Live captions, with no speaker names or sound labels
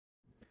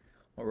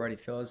Alrighty,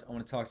 fellas, I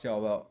want to talk to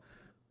y'all about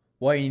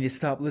why you need to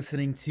stop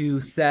listening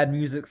to sad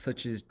music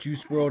such as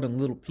Juice World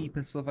and Little Peep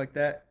and stuff like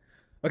that.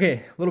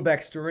 Okay, little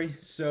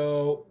backstory.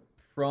 So,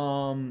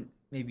 from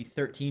maybe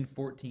 13,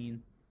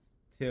 14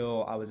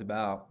 till I was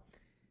about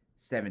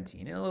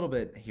 17, and a little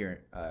bit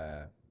here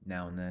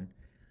now and then,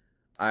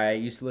 I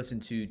used to listen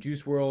to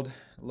Juice World,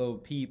 Little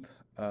Peep,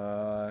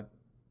 who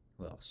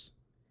else?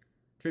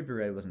 Trippie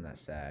Red wasn't that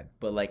sad,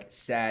 but like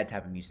sad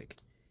type of music.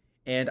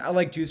 And I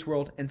like Juice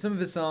World, and some of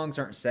his songs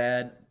aren't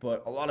sad,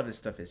 but a lot of his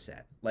stuff is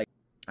sad. Like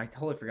I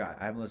totally forgot.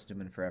 I haven't listened to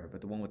him in forever, but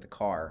the one with the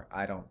car,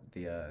 I don't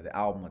the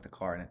album with the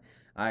car in it.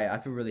 I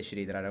feel really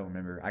shitty that I don't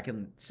remember. I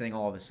can sing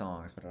all of his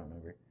songs, but I don't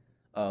remember.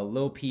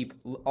 Lil Peep,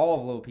 all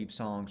of Lil Peep's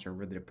songs are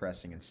really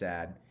depressing and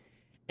sad.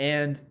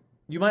 And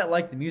you might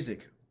like the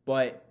music,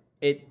 but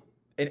it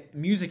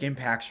music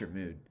impacts your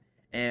mood.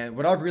 And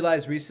what I've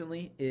realized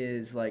recently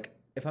is like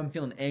if I'm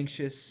feeling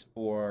anxious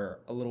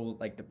or a little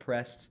like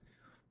depressed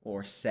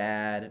or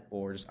sad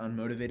or just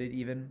unmotivated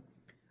even,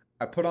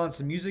 I put on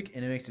some music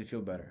and it makes me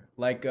feel better.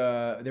 Like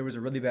there was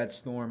a really bad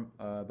storm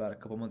about a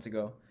couple months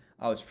ago.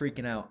 I was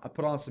freaking out. I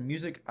put on some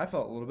music, I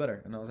felt a little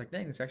better, and I was like,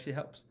 "Dang, this actually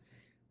helps."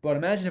 But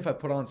imagine if I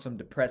put on some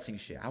depressing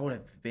shit. I would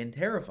have been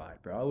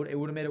terrified, bro. It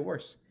would have made it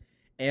worse.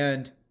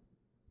 And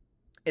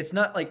it's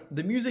not like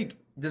the music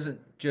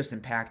doesn't just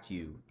impact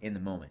you in the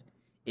moment.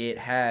 It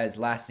has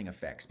lasting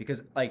effects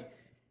because like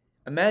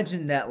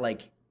imagine that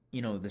like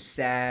the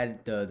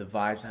sad the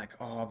vibes like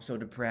oh I'm so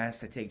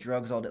depressed I take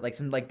drugs all day like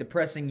some like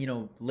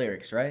depressing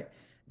lyrics, right?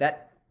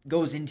 That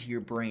goes into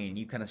your brain.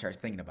 You kind of start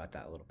thinking about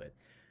that a little bit,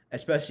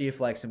 especially if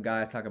like some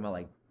guys talking about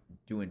like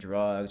doing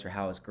drugs or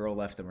how his girl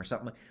left him or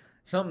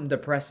something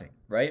depressing,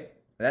 right?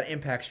 That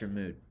impacts your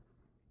mood.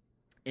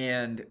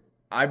 And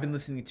I've been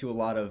listening to a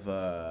lot of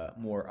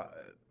more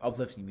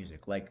uplifting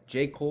music, like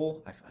J.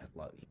 Cole. I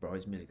love bro.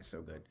 His music is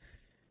so good.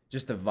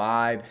 Just the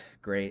vibe,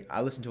 great.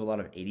 I listen to a lot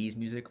of '80s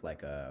music,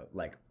 like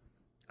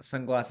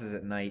Sunglasses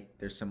at Night.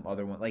 There's some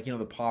other one, like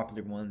the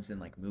popular ones in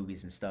like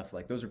movies and stuff.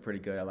 Like those are pretty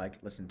good. I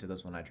like listening to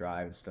those when I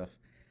drive and stuff.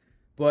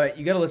 But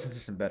you gotta listen to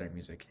some better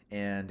music,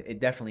 and it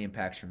definitely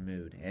impacts your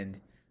mood.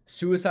 And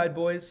Suicide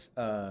Boys,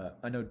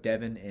 I know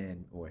Devin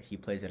and or he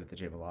plays it at the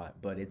gym a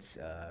lot, but it's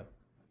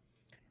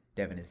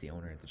Devin is the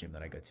owner at the gym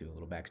that I go to. A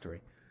little backstory,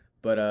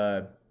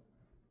 but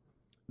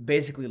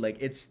basically like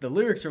it's the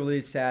lyrics are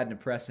really sad and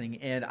depressing,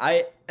 and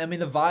I mean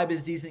the vibe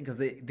is decent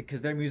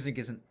because their music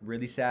isn't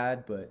really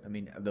sad, but I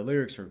mean the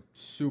lyrics are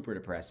super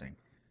depressing.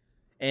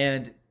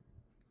 And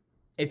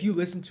if you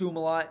listen to them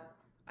a lot,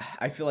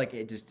 I feel like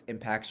it just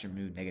impacts your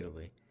mood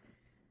negatively.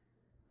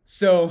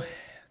 So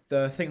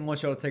the thing I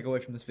want y'all to take away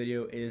from this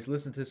video is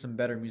listen to some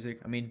better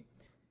music. I mean,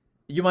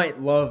 you might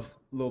love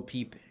Lil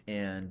Peep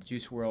and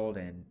Juice World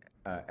and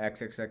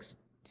XXX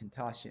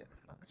Tentacion.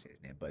 I don't know say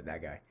his name, but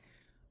that guy.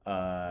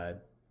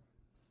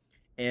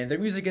 And their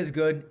music is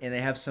good, and they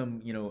have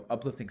some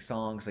uplifting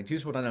songs. Like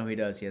Juice WRLD, I know he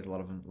does. He has a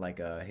lot of them. Like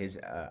his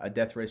A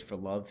Death Race for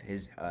Love.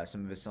 His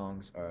some of his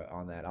songs are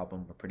on that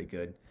album are pretty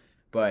good.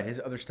 But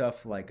his other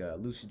stuff like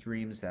Lucid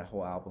Dreams, that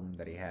whole album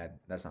that he had,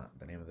 that's not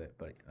the name of it,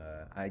 but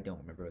I don't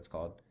remember what it's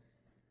called.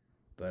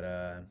 But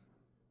I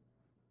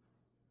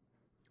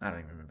don't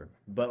even remember.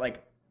 But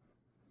like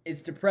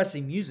it's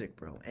depressing music,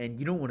 bro, and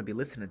you don't want to be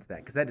listening to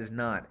that because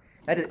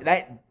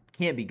that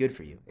can't be good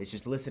for you. It's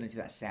just listening to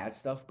that sad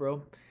stuff,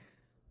 bro.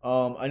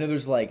 I know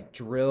there's like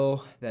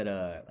drill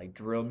that like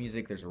drill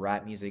music. There's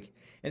rap music,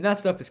 and that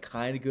stuff is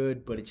kind of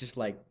good, but it's just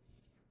like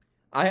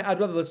I'd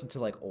rather listen to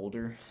like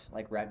older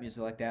like rap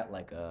music like that,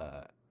 like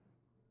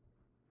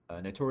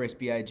Notorious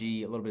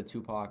B.I.G. a little bit of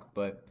Tupac,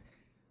 but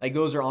like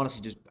those are honestly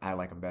just I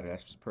like them better.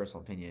 That's just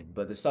personal opinion.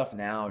 But the stuff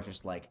now is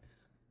just like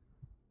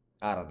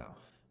I don't know,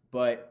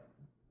 but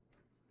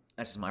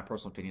that's just my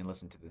personal opinion.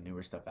 Listen to the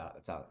newer stuff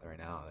that's out right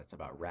now. It's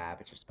about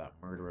rap. It's just about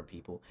murdering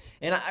people,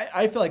 and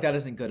I feel like that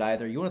isn't good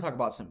either. You want to talk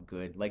about something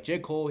good, like J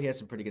Cole. He has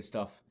some pretty good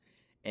stuff,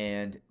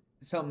 and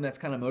something that's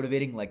kind of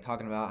motivating, like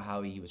talking about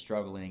how he was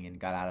struggling and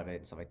got out of it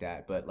and stuff like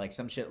that. But like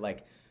some shit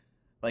like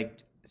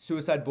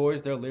Suicide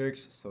Boys, their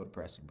lyrics so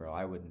depressing, bro.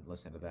 I wouldn't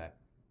listen to that.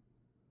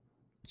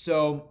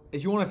 So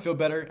if you want to feel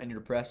better and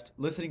you're depressed,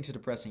 listening to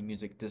depressing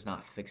music does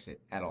not fix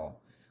it at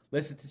all.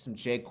 Listen to some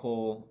J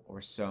Cole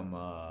or some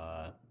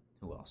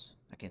who else?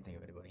 I can't think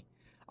of anybody.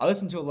 I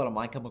listen to a lot of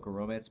My Chemical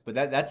Romance, but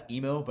that's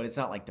emo, but it's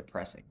not like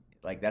depressing.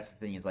 Like that's the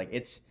thing is like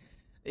it's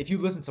if you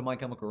listen to My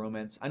Chemical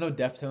Romance, I know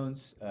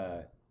Deftones.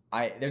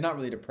 I they're not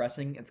really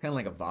depressing. It's kind of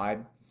like a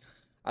vibe.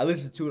 I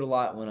listen to it a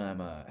lot when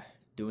I'm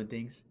doing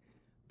things,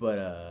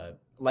 but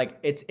like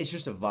it's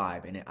just a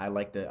vibe, and I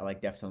like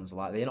Deftones a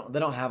lot. They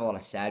don't have a lot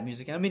of sad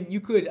music. I mean,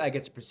 you could I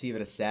guess perceive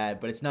it as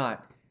sad, but it's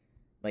not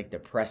like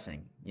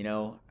depressing.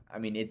 I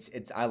mean,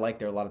 it's I like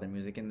their a lot of their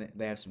music, and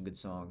they have some good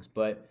songs.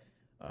 But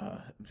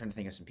I'm trying to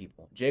think of some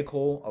people. J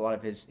Cole, a lot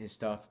of his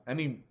stuff. I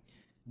mean,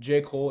 J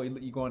Cole,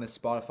 you go on to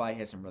Spotify, he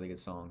has some really good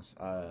songs.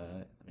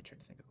 Let me try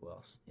to think of who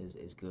else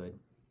is good.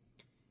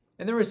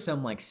 And there is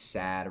some like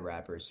sad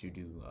rappers who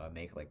do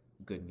make like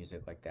good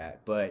music like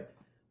that. But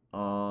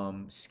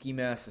Ski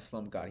Mask the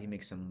Slump God, he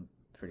makes some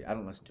pretty. I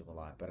don't listen to him a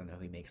lot, but I know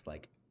he makes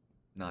like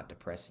not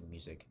depressing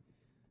music.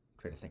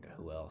 I'm trying to think of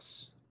who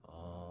else.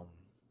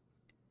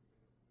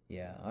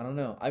 Yeah, I don't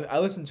know. I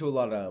listen to a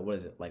lot of what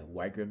is it like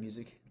white girl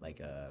music,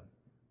 like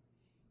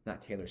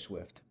not Taylor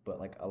Swift, but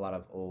like a lot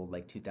of old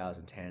like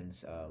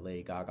 2010s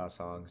Lady Gaga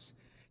songs,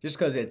 just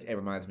because it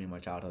reminds me of my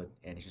childhood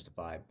and it's just a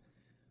vibe.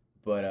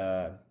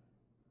 But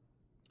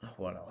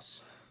what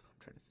else? I'm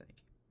trying to think.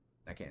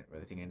 I can't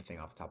really think of anything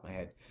off the top of my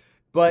head.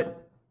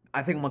 But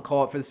I think I'm gonna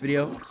call it for this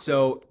video.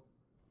 So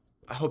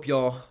I hope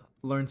y'all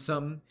learned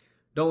something.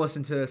 Don't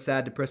listen to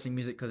sad, depressing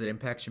music because it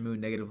impacts your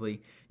mood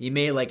negatively. You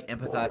may like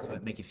empathize with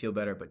it, make you feel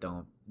better, but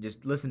don't.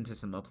 Just listen to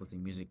some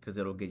uplifting music because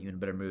it'll get you in a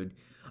better mood.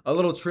 A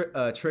little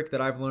trick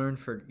that I've learned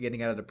for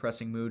getting out of a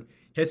depressing mood: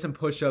 hit some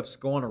push-ups,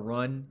 go on a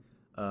run,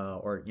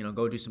 or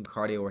go do some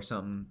cardio or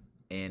something,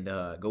 and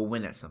go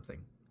win at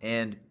something.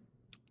 And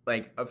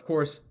like, of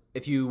course,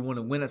 if you want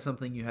to win at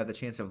something, you have the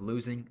chance of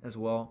losing as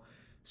well.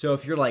 So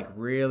if you're like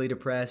really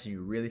depressed and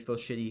you really feel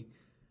shitty,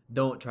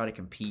 don't try to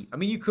compete. I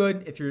mean, you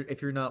could if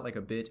you're not like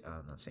a bitch.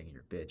 I'm not saying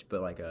you're a bitch,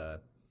 but like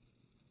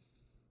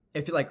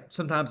if you like,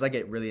 sometimes I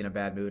get really in a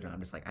bad mood and I'm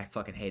just like I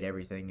fucking hate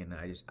everything, and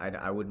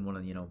I wouldn't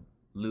want to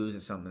lose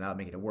at something without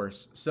making it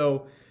worse.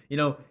 So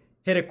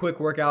hit a quick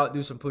workout,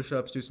 do some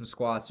push-ups, do some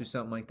squats, do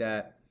something like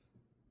that.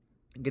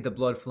 Get the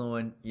blood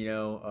flowing.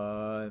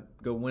 Go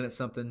win at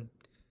something.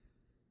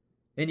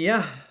 And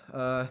yeah,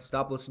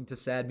 stop listening to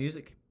sad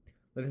music.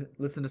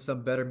 Listen to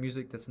some better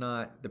music that's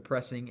not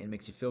depressing and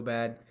makes you feel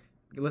bad.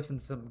 Listen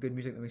to some good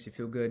music that makes you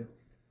feel good.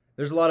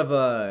 There's a lot of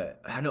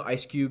I know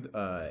Ice Cube.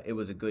 It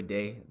was a good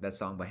day. That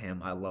song by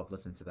him. I love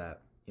listening to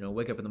that.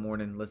 Wake up in the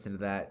morning, listen to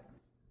that.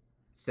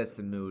 Sets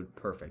the mood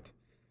perfect.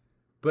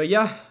 But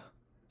yeah,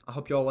 I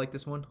hope y'all like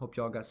this one. Hope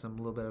y'all got some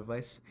little bit of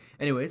advice.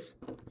 Anyways,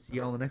 see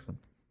y'all in the next one.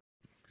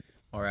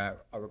 All right,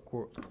 I'm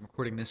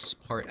recording this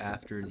part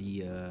after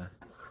the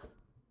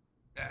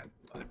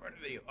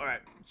video. All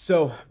right,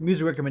 so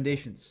music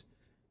recommendations: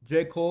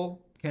 J.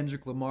 Cole,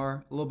 Kendrick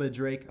Lamar, a little bit of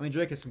Drake. I mean,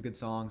 Drake has some good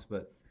songs,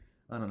 but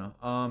I don't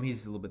know.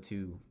 He's a little bit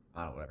too,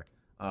 I don't know,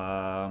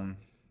 whatever.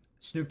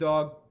 Snoop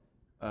Dogg,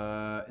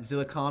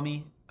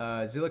 Zillakami.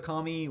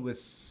 Zillakami with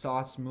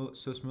Sauce Mula.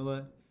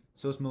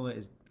 Sauce Mula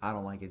is, I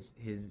don't like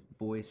his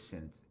voice,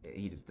 and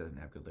he just doesn't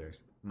have good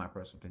lyrics, in my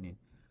personal opinion.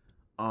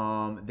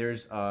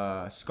 There's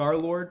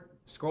Scarlord.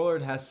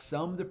 Scarlord has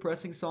some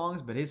depressing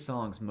songs, but his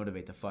songs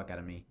motivate the fuck out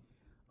of me.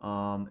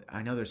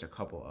 I know there's a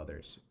couple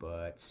others,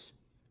 but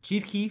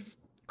Chief Keef,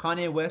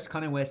 Kanye West.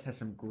 Kanye West has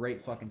some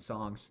great fucking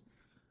songs.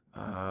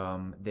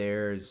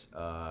 There's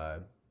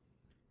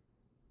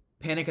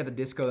Panic at the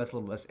Disco. That's a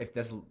little less. If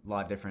that's a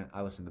lot different,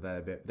 I listen to that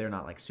a bit. They're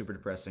not like super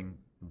depressing,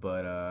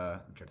 but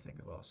I'm trying to think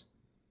of what else.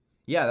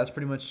 Yeah, that's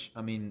pretty much.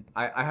 I mean,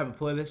 I have a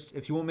playlist.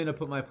 If you want me to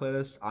put my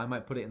playlist, I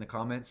might put it in the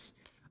comments.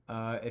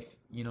 If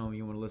you want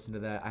to listen to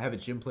that, I have a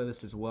gym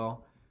playlist as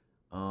well.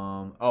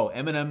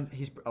 Eminem,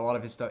 he's a lot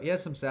of his stuff. He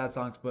has some sad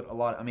songs, but a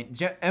lot. I mean,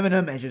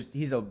 Eminem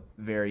he's a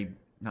very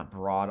not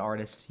broad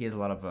artist. He has a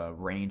lot of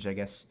range, I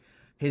guess.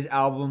 His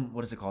album,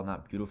 what is it called?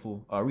 Not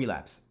Beautiful.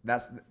 Relapse.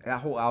 That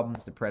whole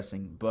album's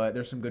depressing, but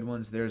there's some good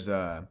ones. There's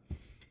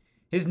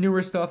his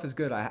newer stuff is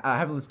good. I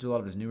haven't listened to a lot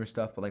of his newer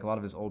stuff, but like a lot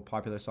of his old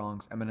popular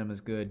songs, Eminem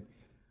is good.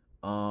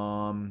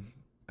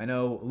 I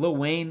know Lil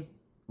Wayne.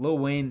 Lil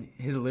Wayne,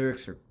 his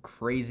lyrics are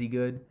crazy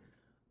good.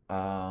 Who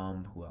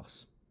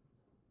else?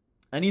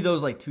 Any of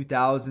those like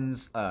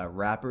 2000s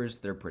rappers,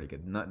 they're pretty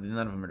good. None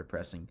of them are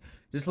depressing.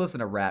 Just listen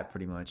to rap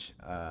pretty much.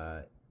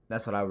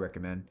 That's what I would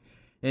recommend.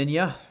 And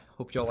yeah,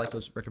 hope y'all like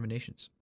those recommendations.